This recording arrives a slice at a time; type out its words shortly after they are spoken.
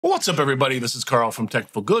What's up, everybody? This is Carl from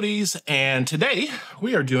Technical Goodies, and today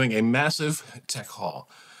we are doing a massive tech haul.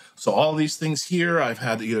 So all these things here I've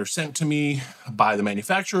had either sent to me by the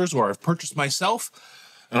manufacturers or I've purchased myself,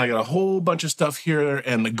 and I got a whole bunch of stuff here,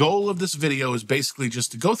 and the goal of this video is basically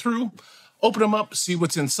just to go through, open them up, see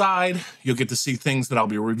what's inside. You'll get to see things that I'll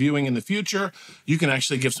be reviewing in the future. You can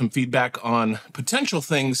actually give some feedback on potential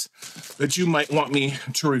things that you might want me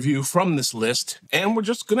to review from this list. And we're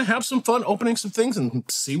just gonna have some fun opening some things and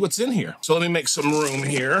see what's in here. So let me make some room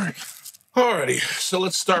here. Alrighty, so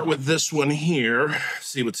let's start with this one here.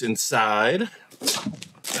 See what's inside.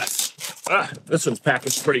 This one's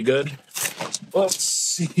packaged pretty good. Let's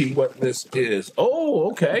see what this is. Oh,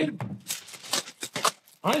 okay.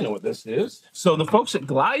 I know what this is. So the folks at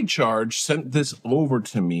Glide Charge sent this over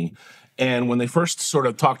to me. And when they first sort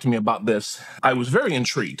of talked to me about this, I was very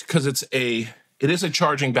intrigued because it is a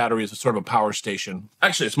charging battery. It's a sort of a power station.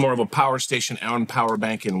 Actually, it's more of a power station and power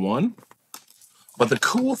bank in one. But the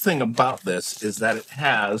cool thing about this is that it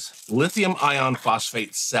has lithium iron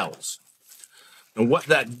phosphate cells. And what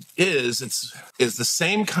that is the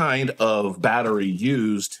same kind of battery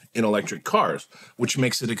used in electric cars, which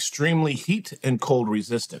makes it extremely heat and cold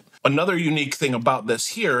resistant. Another unique thing about this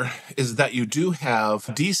here is that you do have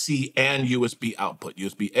DC and USB output,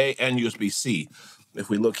 USB-A and USB-C. If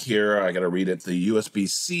we look here, I got to read it. The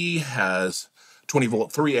USB-C has 20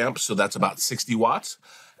 volt 3 amps, so that's about 60 watts.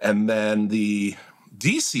 And then the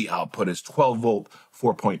DC output is 12 volt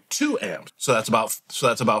 4.2 amps. So that's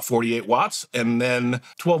about 48 watts. And then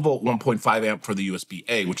 12 volt 1.5 amp for the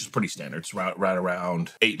USB-A, which is pretty standard. It's right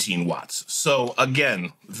around 18 watts. So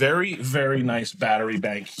again, very, very nice battery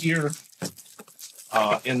bank here.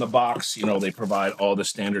 In the box, you know, they provide all the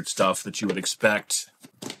standard stuff that you would expect.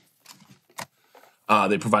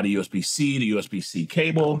 They provide a USB-C to USB-C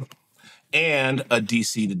cable and a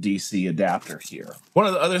DC to DC adapter here. One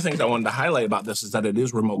of the other things I wanted to highlight about this is that it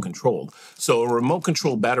is remote controlled. So a remote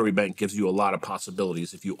controlled battery bank gives you a lot of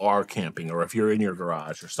possibilities if you are camping or if you're in your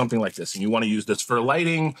garage or something like this and you want to use this for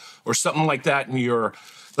lighting or something like that, and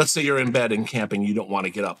let's say you're in bed and camping, you don't want to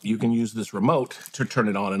get up. You can use this remote to turn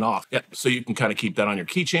it on and off. Yep, so you can kind of keep that on your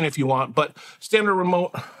keychain if you want, but standard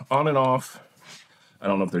remote on and off. I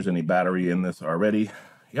don't know if there's any battery in this already.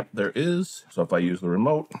 Yep, there is. So if I use the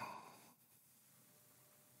remote,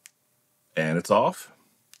 and it's off.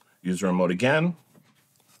 Use the remote again,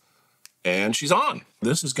 and she's on.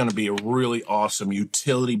 This is going to be a really awesome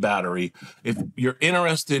utility battery. If you're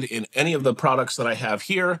interested in any of the products that I have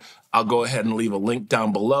here, I'll go ahead and leave a link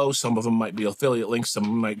down below. Some of them might be affiliate links, some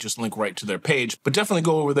might just link right to their page, but definitely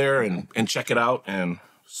go over there and check it out and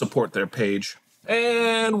support their page.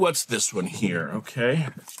 And what's this one here? Okay.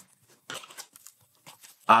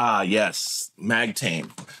 Ah, yes,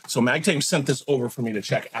 Magtame. So Magtame sent this over for me to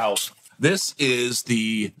check out. This is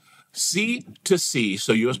the C to C,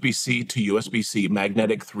 so USB-C to USB-C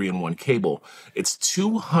magnetic 3-in-1 cable. It's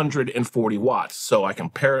 240 watts, so I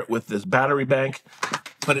can pair it with this battery bank,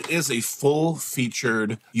 but it is a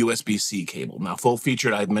full-featured USB-C cable. Now,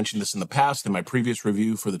 full-featured, I've mentioned this in the past in my previous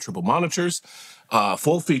review for the triple monitors.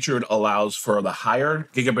 Full-featured allows for the higher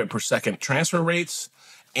gigabit per second transfer rates,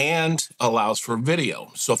 and allows for video.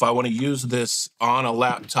 So if I want to use this on a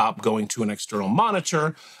laptop going to an external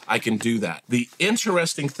monitor, I can do that. The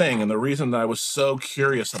interesting thing, and the reason that I was so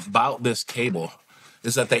curious about this cable,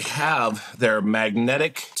 is that they have their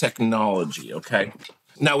magnetic technology, okay?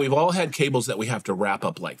 Now, we've all had cables that we have to wrap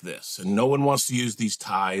up like this, and no one wants to use these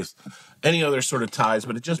ties, any other sort of ties,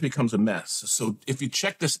 but it just becomes a mess. So if you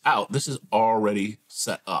check this out, this is already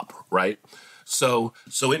set up, right? So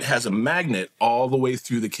it has a magnet all the way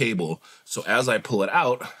through the cable. So as I pull it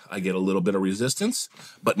out, I get a little bit of resistance,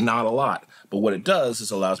 but not a lot. But what it does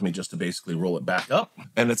is allows me just to basically roll it back up,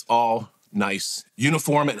 and it's all nice,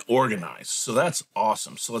 uniform, and organized. So that's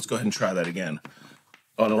awesome. So let's go ahead and try that again.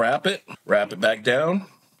 Unwrap it, wrap it back down,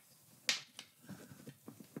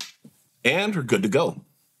 and we're good to go.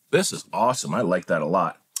 This is awesome. I like that a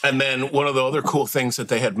lot. And then one of the other cool things that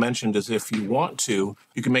they had mentioned is if you want to,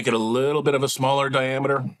 you can make it a little bit of a smaller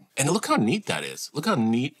diameter. And look how neat that is. Look how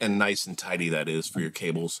neat and nice and tidy that is for your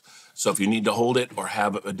cables. So if you need to hold it or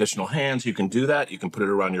have additional hands, you can do that. You can put it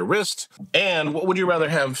around your wrist. And what would you rather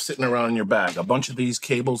have sitting around in your bag? A bunch of these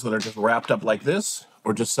cables that are just wrapped up like this,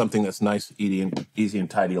 or just something that's nice, easy and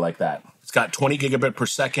tidy like that? It's got 20 gigabit per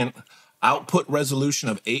second. Output resolution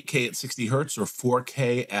of 8K at 60 hertz or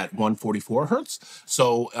 4K at 144 hertz.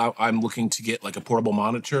 So I'm looking to get like a portable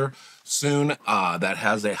monitor soon that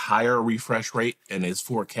has a higher refresh rate and is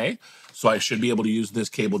 4K. So I should be able to use this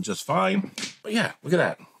cable just fine. But yeah, look at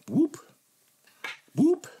that. Whoop,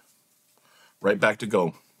 whoop. Right back to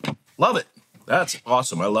go. Love it. That's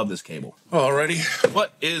awesome. I love this cable. Alrighty,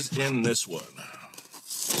 what is in this one?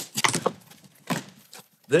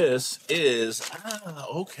 This is,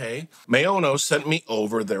 okay. Mayono sent me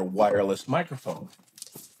over their wireless microphone.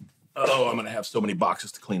 Oh, I'm going to have so many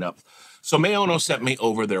boxes to clean up. So Mayono sent me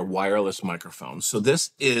over their wireless microphone. So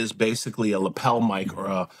this is basically a lapel mic or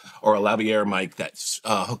a lavalier mic that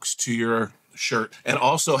hooks to your shirt and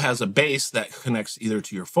also has a base that connects either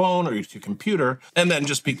to your phone or to your computer, and then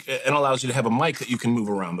and allows you to have a mic that you can move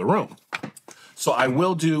around the room. So I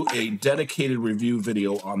will do a dedicated review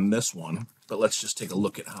video on this one, but let's just take a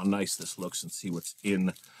look at how nice this looks and see what's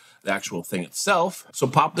in the actual thing itself. So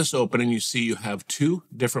pop this open and you see you have two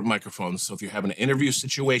different microphones. So if you're having an interview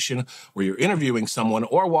situation where you're interviewing someone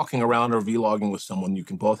or walking around or vlogging with someone, you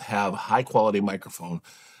can both have high quality microphone.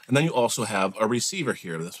 And then you also have a receiver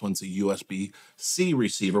here. This one's a USB-C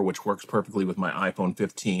receiver, which works perfectly with my iPhone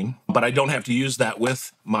 15. But I don't have to use that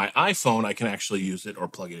with my iPhone. I can actually use it or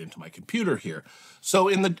plug it into my computer here. So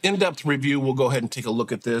in the in-depth review, we'll go ahead and take a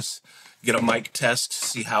look at this, get a mic test,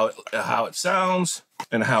 see how it sounds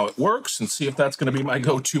and how it works, and see if that's going to be my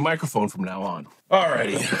go-to microphone from now on.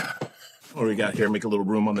 Alrighty. What do we got here? Make a little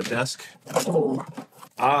room on the desk.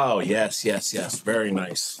 Oh, yes. Very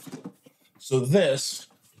nice. So this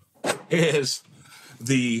is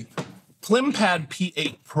the PlimPad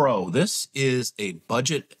P8 Pro. This is a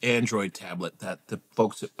budget Android tablet that the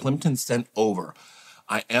folks at Plimpton sent over.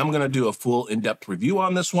 I am going to do a full in-depth review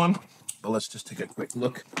on this one, but let's just take a quick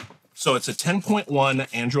look. So it's a 10.1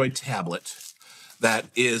 Android tablet that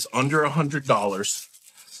is under $100.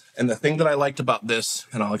 And the thing that I liked about this,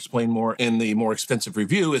 and I'll explain more in the more expensive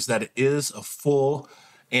review, is that it is a full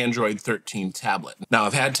Android 13 tablet. Now,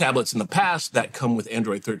 I've had tablets in the past that come with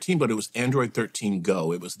Android 13, but it was Android 13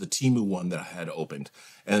 Go. It was the Temu one that I had opened.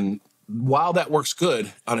 And while that works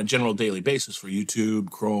good on a general daily basis for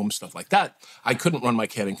YouTube, Chrome, stuff like that, I couldn't run my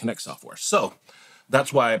Canon Connect software. So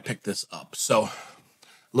that's why I picked this up. So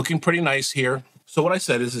looking pretty nice here. So what I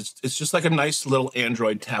said is it's just like a nice little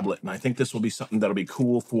Android tablet. And I think this will be something that'll be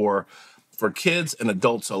cool for kids and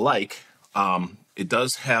adults alike. It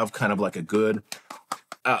does have kind of like a good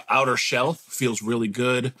outer shell, feels really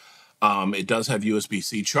good. It does have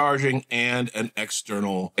USB-C charging and an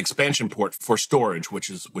external expansion port for storage, which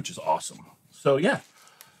is awesome. So yeah,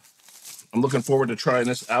 I'm looking forward to trying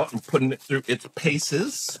this out and putting it through its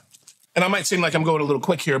paces. And I might seem like I'm going a little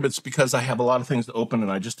quick here, but it's because I have a lot of things to open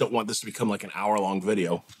and I just don't want this to become like an hour-long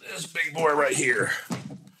video. This big boy right here.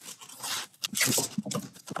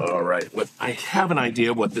 All right, I have an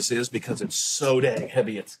idea what this is because it's so dang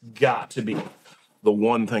heavy. It's got to be the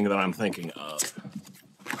one thing that I'm thinking of.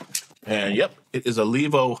 And yep, it is a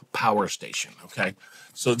Levo power station, okay?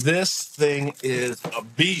 So this thing is a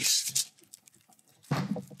beast.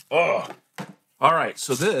 Oh, all right,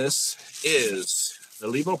 so this is the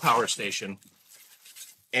Levo power station.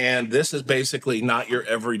 And this is basically not your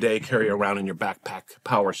everyday carry around in your backpack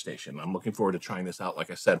power station. I'm looking forward to trying this out. Like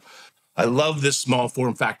I said, I love this small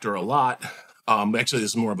form factor a lot. Actually,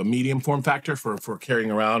 this is more of a medium form factor for carrying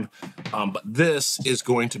around. But this is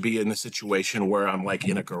going to be in a situation where I'm like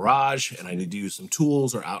in a garage and I need to use some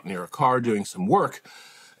tools or out near a car doing some work.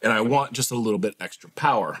 And I want just a little bit extra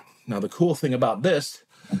power. Now, the cool thing about this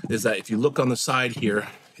is that if you look on the side here,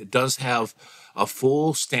 it does have a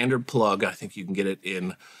full standard plug. I think you can get it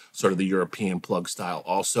in sort of the European plug style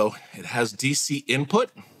also. It has DC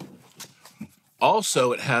input.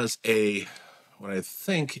 Also, it has what I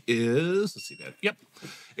think is, let's see that. Yep.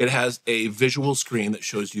 It has a visual screen that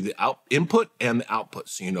shows you the input and the output.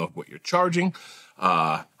 So you know what you're charging,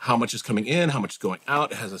 how much is coming in, how much is going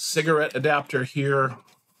out. It has a cigarette adapter here,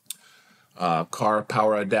 car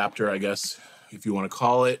power adapter, I guess, if you want to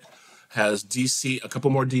call it. Has DC, a couple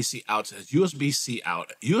more DC outs. It has USB-C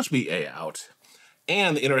out, USB-A out.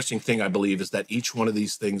 And the interesting thing, I believe, is that each one of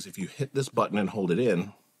these things, if you hit this button and hold it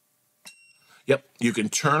in, yep, you can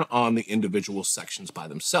turn on the individual sections by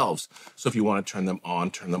themselves. So if you want to turn them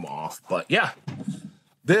on, turn them off. But yeah,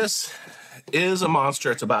 this is a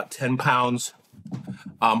monster. It's about 10 pounds,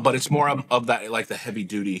 but it's more of that, like the heavy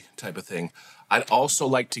duty type of thing. I'd also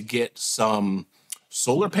like to get some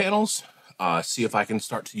solar panels, see if I can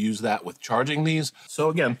start to use that with charging these. So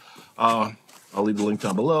again, I'll leave the link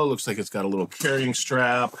down below. Looks like it's got a little carrying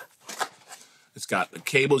strap. It's got the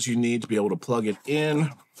cables you need to be able to plug it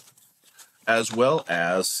in, as well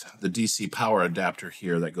as the DC power adapter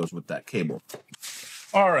here that goes with that cable.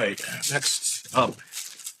 All right, next up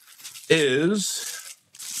is,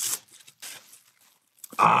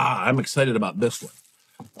 I'm excited about this one.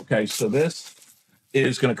 Okay, so this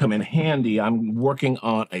is going to come in handy. I'm working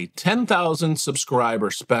on a 10,000 subscriber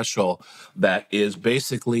special that is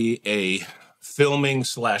basically a filming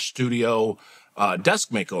slash studio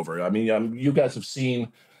desk makeover. I mean, you guys have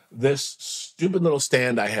seen this stupid little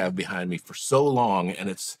stand I have behind me for so long, and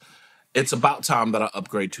it's about time that I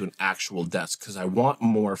upgrade to an actual desk because I want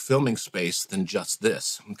more filming space than just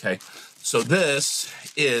this, okay? So this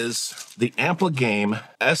is the Amplagame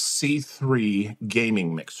SC3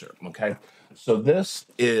 gaming mixer, okay? So this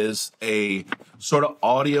is a sort of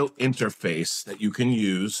audio interface that you can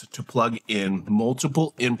use to plug in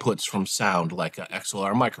multiple inputs from sound, like an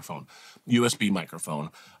XLR microphone, USB microphone,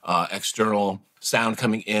 external sound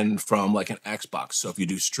coming in from like an Xbox. So if you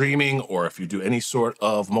do streaming or if you do any sort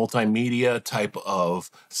of multimedia type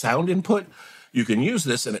of sound input, you can use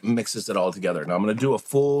this and it mixes it all together. Now I'm going to do a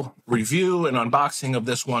full review and unboxing of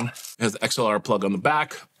this one. It has the XLR plug on the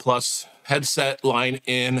back, plus headset line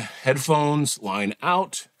in, headphones line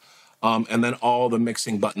out, and then all the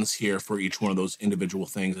mixing buttons here for each one of those individual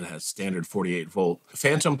things. It has standard 48 volt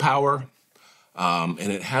phantom power, and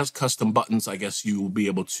it has custom buttons. I guess you will be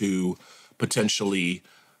able to potentially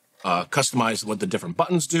customize what the different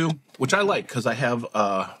buttons do, which I like because I have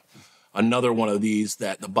another one of these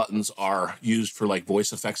that the buttons are used for like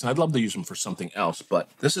voice effects, and I'd love to use them for something else, but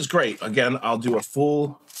this is great. Again, I'll do a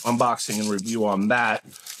full unboxing and review on that,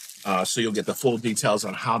 so you'll get the full details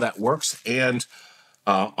on how that works. And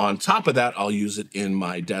on top of that, I'll use it in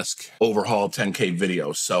my desk overhaul 10K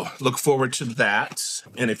video. So look forward to that.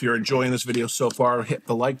 And if you're enjoying this video so far, hit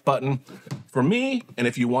the like button for me. And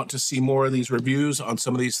if you want to see more of these reviews on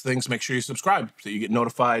some of these things, make sure you subscribe so you get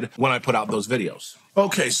notified when I put out those videos.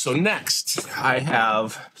 Okay, so next I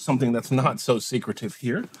have something that's not so secretive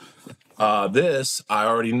here. This, I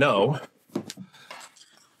already know,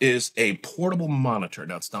 is a portable monitor.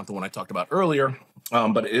 Now, it's not the one I talked about earlier,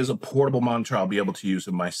 but it is a portable monitor I'll be able to use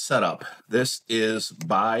in my setup. This is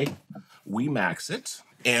by WeMaxit.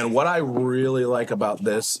 And what I really like about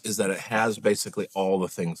this is that it has basically all the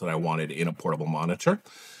things that I wanted in a portable monitor.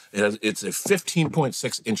 It's a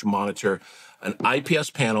 15.6-inch monitor, an IPS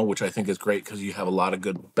panel, which I think is great because you have a lot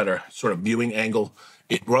of better sort of viewing angle.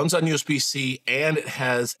 It runs on USB-C and it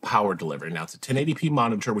has power delivery. Now, it's a 1080p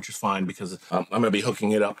monitor, which is fine because I'm going to be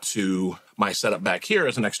hooking it up to my setup back here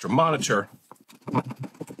as an extra monitor.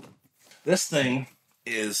 This thing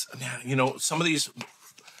is, you know, some of these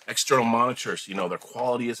external monitors, you know, their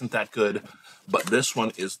quality isn't that good, but this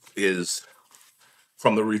one is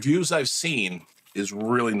from the reviews I've seen, is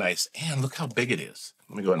really nice. And look how big it is.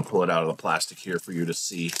 Let me go ahead and pull it out of the plastic here for you to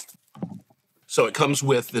see. So it comes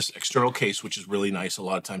with this external case, which is really nice. A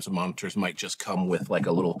lot of times the monitors might just come with like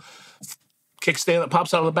a little kickstand that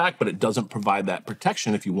pops out of the back, but it doesn't provide that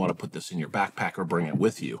protection if you want to put this in your backpack or bring it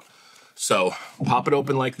with you. So pop it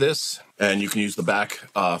open like this, and you can use the back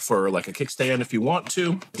for like a kickstand if you want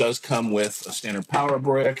to. It does come with a standard power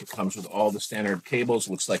brick. It comes with all the standard cables.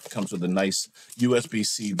 Looks like it comes with a nice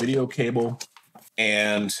USB-C video cable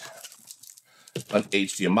and an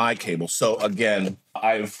HDMI cable. So again,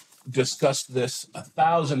 I've discussed this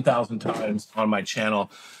 1,000 times on my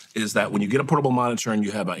channel, is that when you get a portable monitor and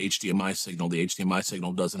you have a HDMI signal, the HDMI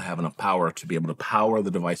signal doesn't have enough power to be able to power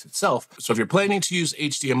the device itself. So if you're planning to use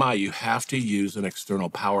HDMI, you have to use an external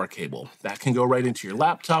power cable. That can go right into your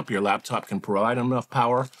laptop. Your laptop can provide enough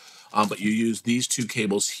power, but you use these two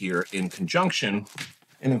cables here in conjunction.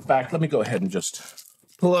 And in fact, let me go ahead and just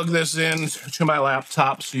plug this in to my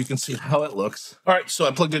laptop so you can see how it looks. All right, so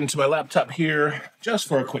I plugged it into my laptop here just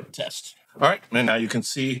for a quick test. All right, and now you can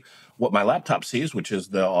see what my laptop sees, which is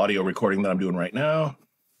the audio recording that I'm doing right now.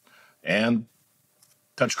 And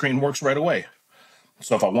touchscreen works right away.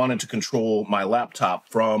 So if I wanted to control my laptop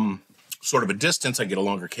from sort of a distance, I get a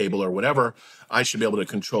longer cable or whatever, I should be able to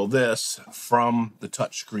control this from the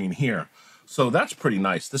touchscreen here. So that's pretty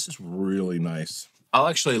nice. This is really nice. I'll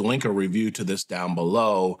actually link a review to this down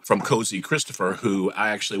below from Cozy Christopher, who I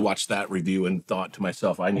actually watched that review and thought to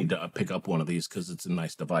myself, I need to pick up one of these because it's a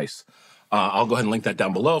nice device. I'll go ahead and link that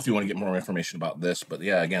down below if you want to get more information about this. But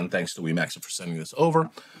yeah, again, thanks to WeMaxit for sending this over.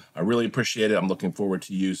 I really appreciate it. I'm looking forward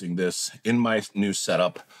to using this in my new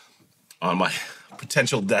setup on my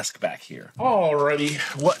potential desk back here. Alrighty,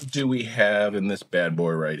 what do we have in this bad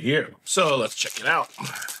boy right here? So let's check it out.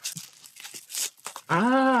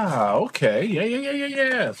 Ah, okay.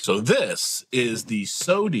 Yeah. So this is the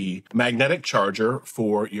SODI magnetic charger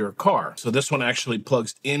for your car. So this one actually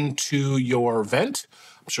plugs into your vent.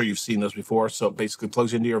 I'm sure you've seen those before. So it basically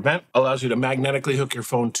plugs into your vent, allows you to magnetically hook your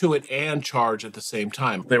phone to it and charge at the same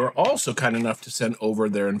time. They were also kind enough to send over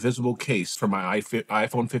their invisible case for my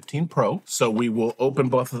iPhone 15 Pro. So we will open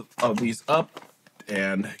both of these up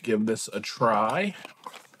and give this a try.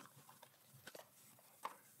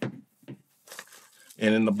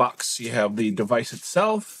 And in the box, you have the device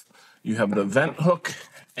itself. You have the vent hook,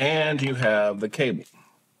 and you have the cable.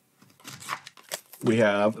 We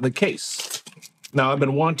have the case. Now, I've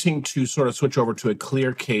been wanting to sort of switch over to a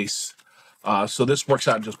clear case, so this works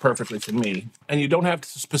out just perfectly for me. And you don't have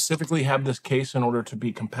to specifically have this case in order to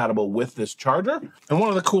be compatible with this charger. And one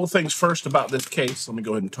of the cool things first about this case, let me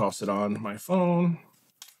go ahead and toss it on my phone.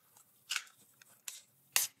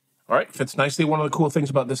 All right, fits nicely. One of the cool things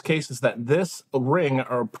about this case is that this ring,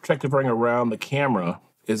 or protective ring around the camera,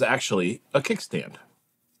 is actually a kickstand.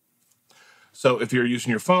 So if you're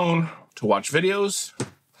using your phone to watch videos,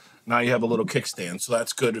 now you have a little kickstand. So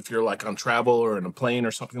that's good if you're like on travel or in a plane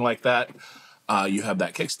or something like that. You have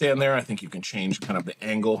that kickstand there. I think you can change kind of the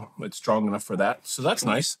angle. It's strong enough for that. So that's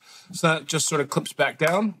nice. So that just sort of clips back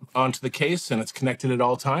down onto the case and it's connected at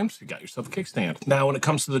all times. You got yourself a kickstand. Now, when it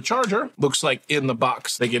comes to the charger, looks like in the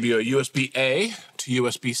box, they give you a USB-A to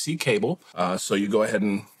USB-C cable. So you go ahead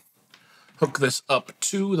and hook this up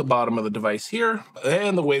to the bottom of the device here.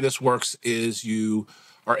 And the way this works is you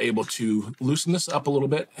are able to loosen this up a little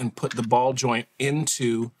bit and put the ball joint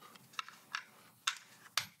into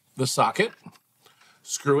the socket,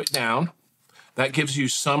 screw it down. That gives you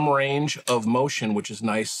some range of motion, which is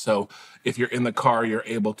nice. So if you're in the car, you're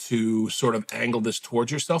able to sort of angle this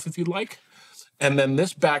towards yourself if you'd like. And then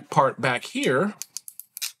this back part back here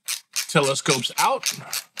telescopes out,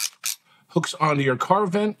 hooks onto your car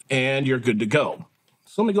vent, and you're good to go.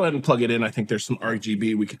 So let me go ahead and plug it in. I think there's some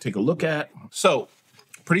RGB we could take a look at. So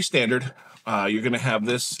pretty standard. You're going to have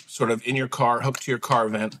this sort of in your car, hooked to your car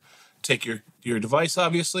vent. Take your device,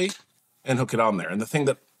 obviously, and hook it on there. And the thing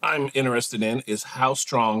that I'm interested in is how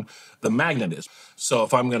strong the magnet is. So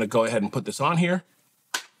if I'm going to go ahead and put this on here,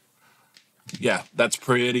 yeah, that's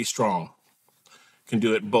pretty strong. Can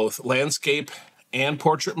do it both landscape and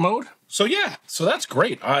portrait mode. So yeah, so that's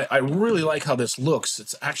great. I really like how this looks.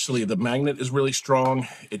 It's actually, the magnet is really strong.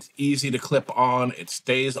 It's easy to clip on. It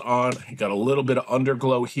stays on. You got a little bit of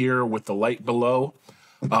underglow here with the light below.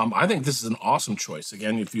 I think this is an awesome choice.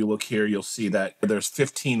 Again, if you look here, you'll see that there's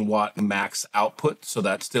 15 watt max output, so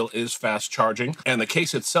that still is fast charging. And the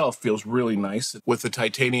case itself feels really nice with the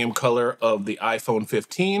titanium color of the iPhone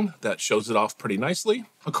 15. That shows it off pretty nicely.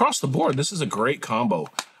 Across the board, this is a great combo.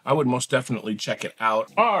 I would most definitely check it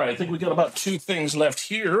out. All right, I think we got about 2 things left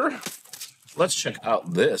here. Let's check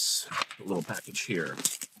out this little package here.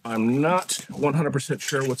 I'm not 100%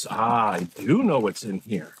 sure what's, I do know what's in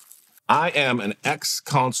here. I am an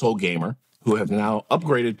ex-console gamer who have now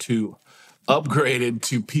upgraded to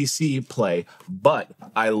PC play, but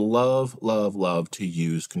I love to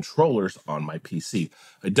use controllers on my PC.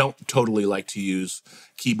 I don't totally like to use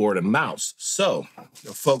keyboard and mouse. So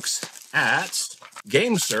the folks at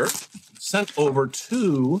GameSir sent over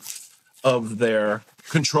 2 of their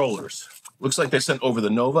controllers. Looks like they sent over the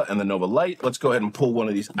Nova and the Nova Lite. Let's go ahead and pull one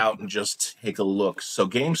of these out and just take a look. So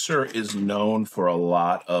GameSir is known for a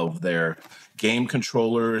lot of their game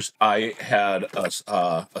controllers. I had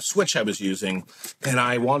a Switch I was using, and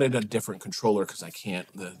I wanted a different controller because I can't,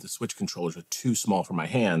 the Switch controllers are too small for my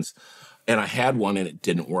hands. And I had one and it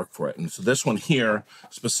didn't work for it. And so this one here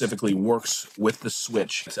specifically works with the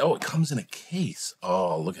Switch. Oh, it comes in a case.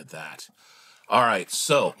 Oh, look at that. All right,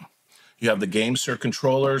 so you have the GameSir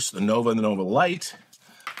controllers, the Nova and the Nova Lite.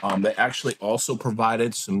 They actually also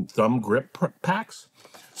provided some thumb grip packs.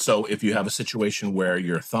 So if you have a situation where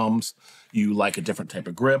your thumbs, you like a different type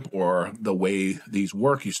of grip, or the way these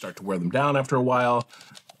work, you start to wear them down after a while.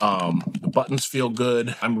 The buttons feel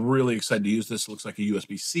good. I'm really excited to use this. It looks like a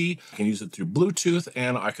USB-C. I can use it through Bluetooth,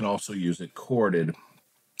 and I can also use it corded.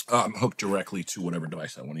 Hooked directly to whatever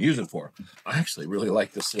device I want to use it for. I actually really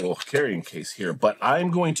like this little carrying case here, but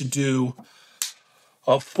I'm going to do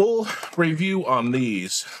a full review on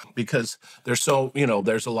these because there's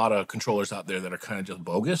there's a lot of controllers out there that are kind of just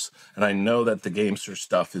bogus, and I know that the GameSir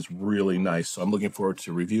stuff is really nice. So I'm looking forward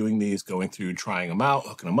to reviewing these, going through, trying them out,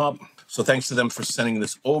 hooking them up. So thanks to them for sending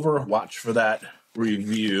this over. Watch for that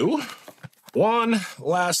review. One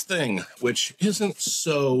last thing, which isn't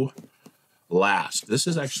so last. This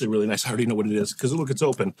is actually really nice. I already know what it is because look, it's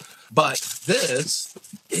open. But this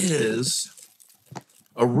is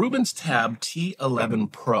a Rubens Tab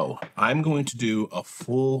T11 Pro. I'm going to do a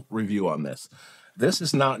full review on this. This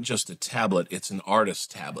is not just a tablet, it's an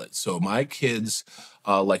artist tablet. So my kids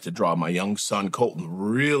like to draw. My young son, Colton,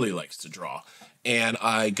 really likes to draw. And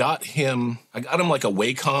I got him like a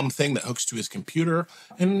Wacom thing that hooks to his computer,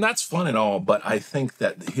 and that's fun and all, but I think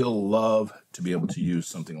that he'll love to be able to use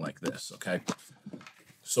something like this, okay?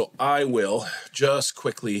 So I will just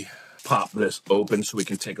quickly pop this open so we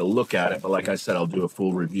can take a look at it, but like I said, I'll do a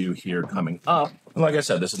full review here coming up. And like I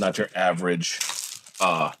said, this is not your average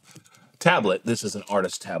tablet. This is an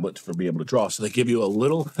artist tablet for be able to draw. So they give you a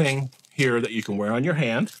little thing here that you can wear on your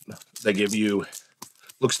hand. They give you,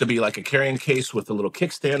 looks to be like a carrying case with a little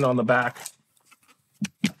kickstand on the back.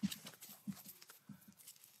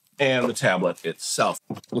 And the tablet itself.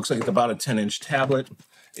 Looks like it's about a 10-inch tablet.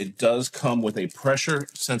 It does come with a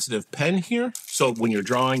pressure-sensitive pen here. So when you're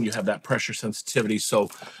drawing, you have that pressure sensitivity. So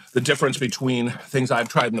the difference between things I've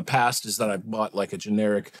tried in the past is that I've bought like a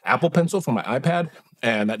generic Apple Pencil for my iPad,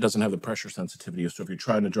 and that doesn't have the pressure sensitivity. So if you're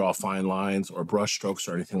trying to draw fine lines or brush strokes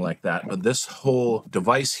or anything like that, but this whole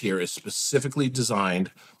device here is specifically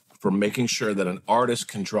designed for making sure that an artist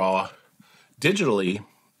can draw digitally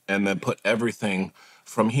and then put everything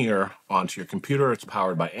from here onto your computer. It's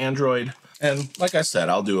powered by Android. And like I said,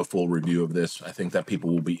 I'll do a full review of this. I think that people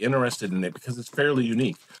will be interested in it because it's fairly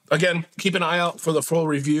unique. Again, keep an eye out for the full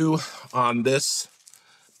review on this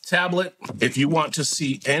tablet. If you want to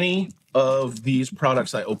see any of these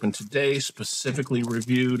products I opened today specifically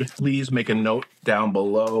reviewed, please make a note down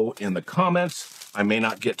below in the comments. I may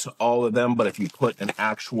not get to all of them, but if you put an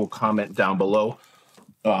actual comment down below,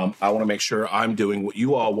 I want to make sure I'm doing what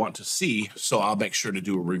you all want to see, so I'll make sure to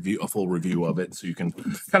do a full review of it so you can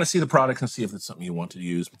kind of see the product and see if it's something you want to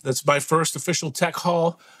use. That's my first official tech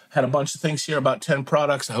haul. Had a bunch of things here, about 10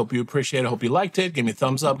 products. I hope you appreciate it. I hope you liked it. Give me a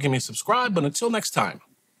thumbs up. Give me a subscribe. But until next time,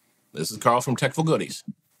 this is Carl from Techful Goodies,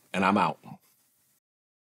 and I'm out.